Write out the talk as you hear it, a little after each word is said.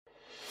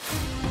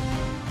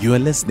You are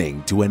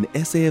listening to an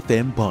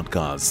SAFM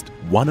podcast,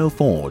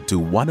 104 to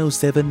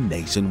 107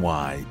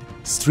 nationwide.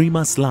 Stream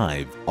us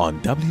live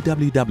on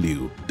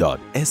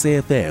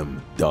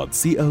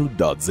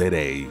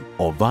www.safm.co.za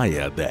or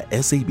via the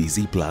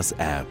SABC Plus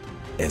app.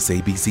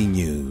 SABC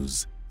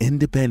News,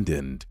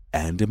 independent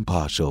and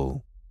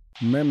impartial.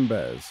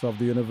 Members of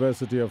the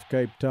University of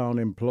Cape Town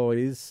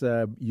Employees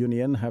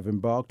Union have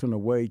embarked on a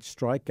wage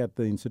strike at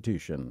the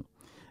institution.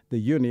 The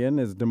union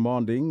is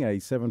demanding a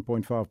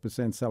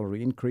 7.5%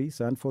 salary increase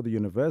and for the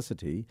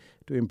university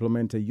to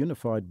implement a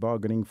unified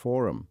bargaining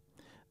forum.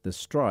 The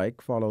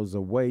strike follows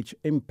a wage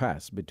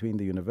impasse between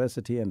the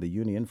university and the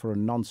union for a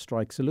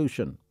non-strike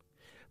solution.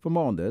 For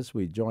more on this,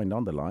 we joined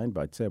on the line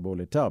by Tsebo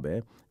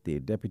Litabe, the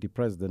Deputy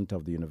President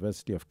of the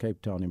University of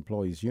Cape Town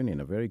Employees Union.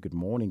 A very good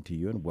morning to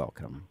you and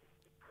welcome.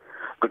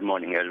 Good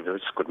morning,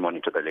 Elvis. Good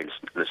morning to the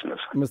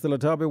listeners. Mr.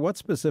 Litabe, what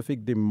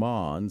specific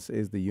demands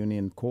is the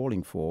union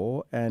calling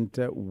for, and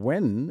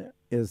when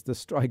is the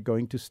strike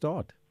going to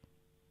start?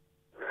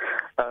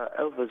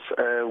 Elvis,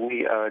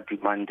 we are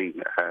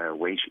demanding a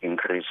wage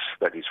increase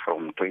that is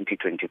from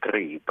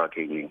 2023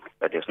 bargaining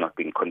that has not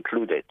been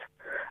concluded.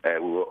 We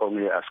were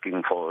only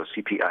asking for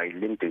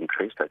CPI-linked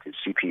increase, that is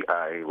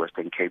CPI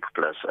Western Cape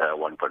plus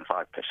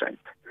 1.5%.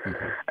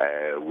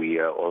 We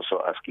are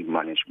also asking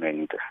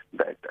management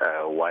that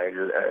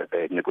while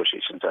the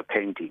negotiations are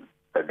pending,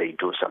 that they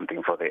do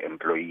something for the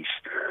employees.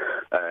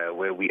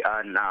 Where we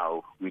are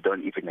now, we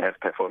don't even have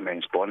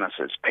performance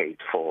bonuses paid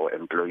for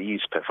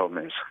employees'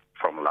 performance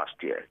from last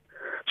year.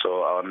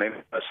 So our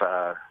members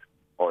are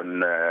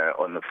on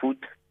the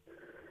foot.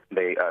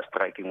 They are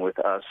striking with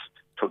us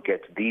to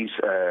get these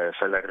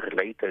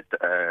salary-related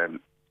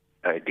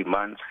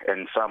demands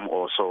and some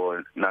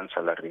also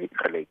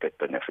non-salary-related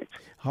benefits.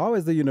 How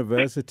has the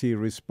university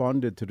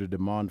responded to the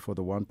demand for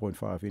the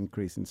 1.5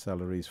 increase in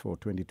salaries for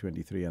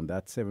 2023 and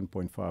that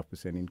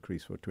 7.5%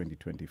 increase for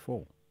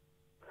 2024?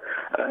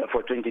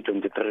 For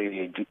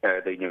 2023,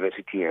 the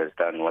university has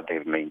done what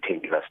they've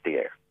maintained last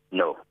year.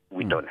 No,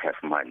 we don't have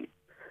money.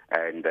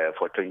 And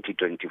for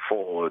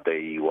 2024,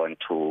 they want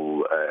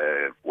to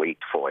wait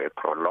for a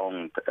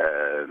prolonged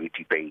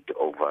debate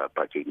over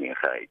bargaining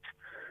rights.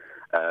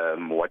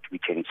 What we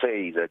can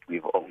say is that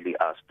we've only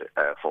asked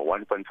for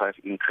 1.5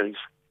 increase,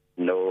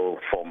 no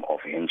form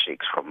of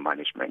handshakes from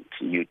management.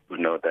 You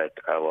know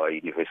that our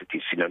university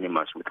is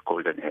synonymous with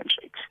golden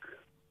handshakes.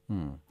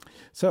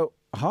 So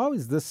how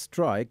is this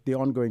strike, the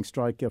ongoing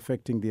strike,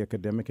 affecting the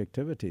academic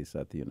activities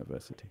at the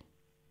university?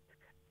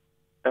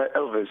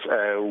 Elvis,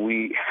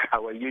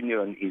 our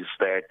union is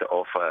that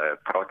of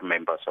proud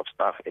members of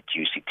staff at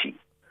UCT.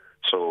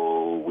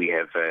 So we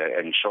have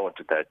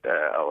ensured that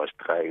our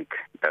strike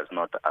does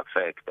not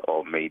affect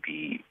or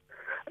maybe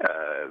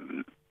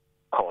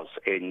cause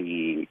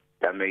any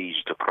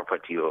damage to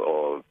property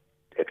or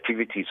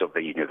activities of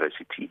the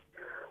university.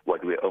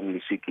 What we're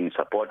only seeking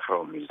support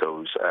from is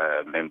those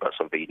members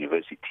of the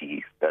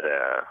university that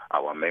are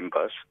our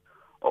members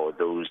or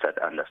those that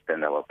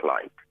understand our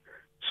plight.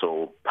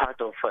 So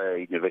part of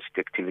university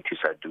activities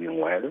are doing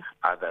well.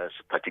 Others,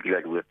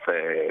 particularly with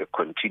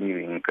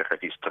continuing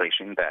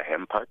registration, they are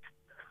hampered.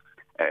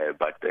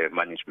 But the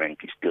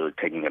management is still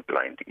taking a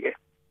blind ear.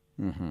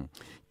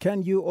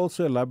 Can you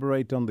also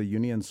elaborate on the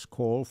union's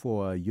call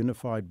for a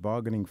unified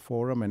bargaining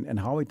forum and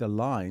how it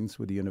aligns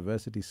with the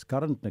university's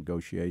current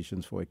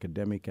negotiations for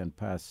academic and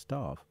past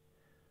staff?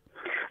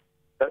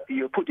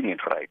 You're putting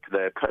it right.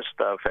 The past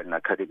staff and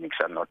academics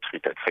are not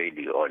treated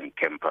fairly on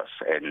campus,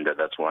 and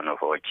that's one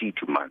of our key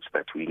demands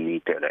that we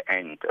need at the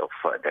end of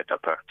that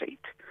apartheid.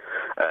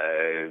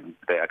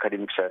 The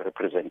academics are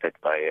represented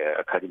by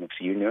Academics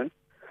Union,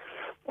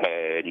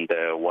 and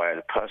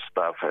while past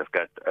staff have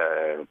got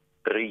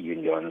three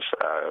unions,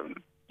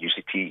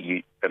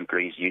 UCT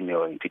Employees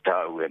Union,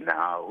 Titawe, and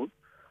now,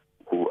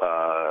 who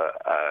are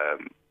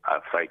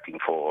fighting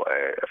for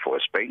a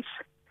space.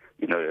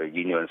 You know,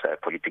 unions are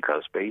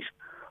political space.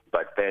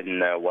 But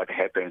then what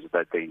happens is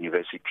that the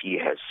university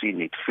has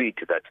seen it fit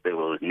that they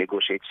will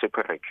negotiate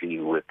separately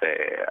with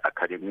the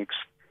academics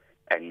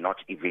and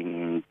not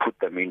even put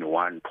them in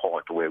one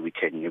pot where we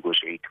can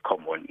negotiate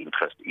common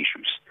interest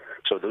issues.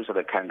 So those are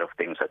the kind of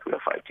things that we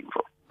are fighting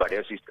for. But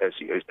as you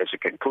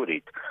can put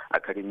it,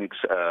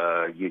 academics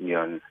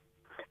union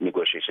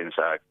negotiations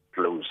are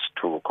close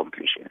to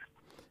completion.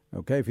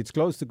 Okay, if it's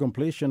close to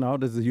completion, how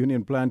does the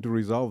union plan to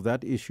resolve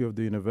that issue of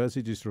the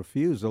university's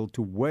refusal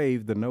to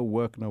waive the no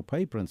work, no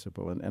pay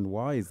principle? And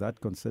why is that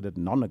considered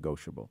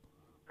non-negotiable?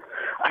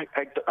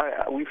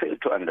 We fail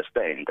to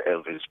understand,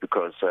 Elvis,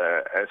 because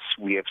as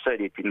we have said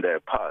it in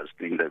the past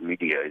in the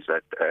media, is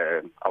that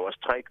our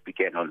strike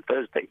began on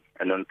Thursday.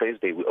 And on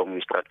Thursday, we only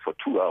start for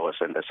 2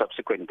 hours and the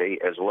subsequent day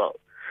as well.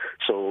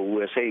 So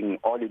we're saying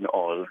all in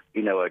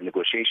our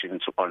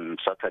negotiations on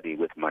Saturday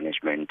with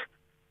management,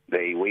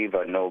 they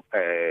waiver no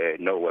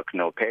work,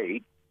 no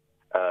pay.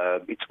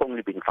 It's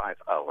only been 5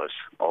 hours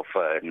of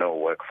no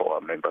work for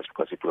our members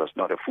because it was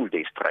not a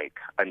full-day strike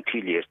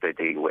until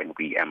yesterday when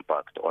we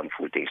embarked on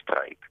full-day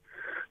strike.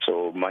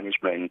 So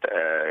management,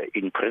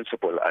 in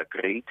principle,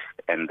 agreed,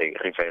 and they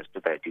reversed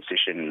their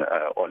decision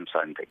on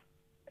Sunday.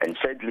 And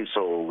sadly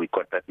so, we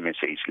got that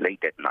message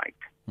late at night.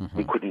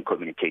 We couldn't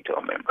communicate to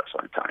our members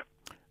on time.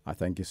 I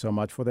thank you so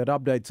much for that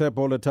update.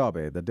 Tsebo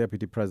Litabe, the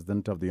Deputy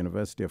President of the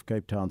University of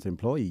Cape Town's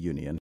Employee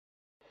Union.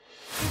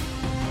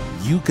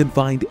 You can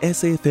find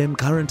SAFM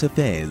Current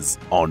Affairs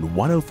on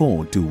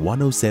 104 to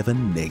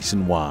 107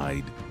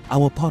 nationwide.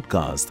 Our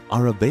podcasts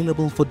are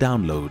available for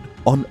download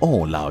on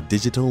all our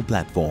digital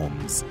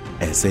platforms.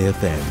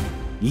 SAFM,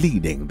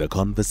 leading the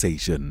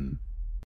conversation.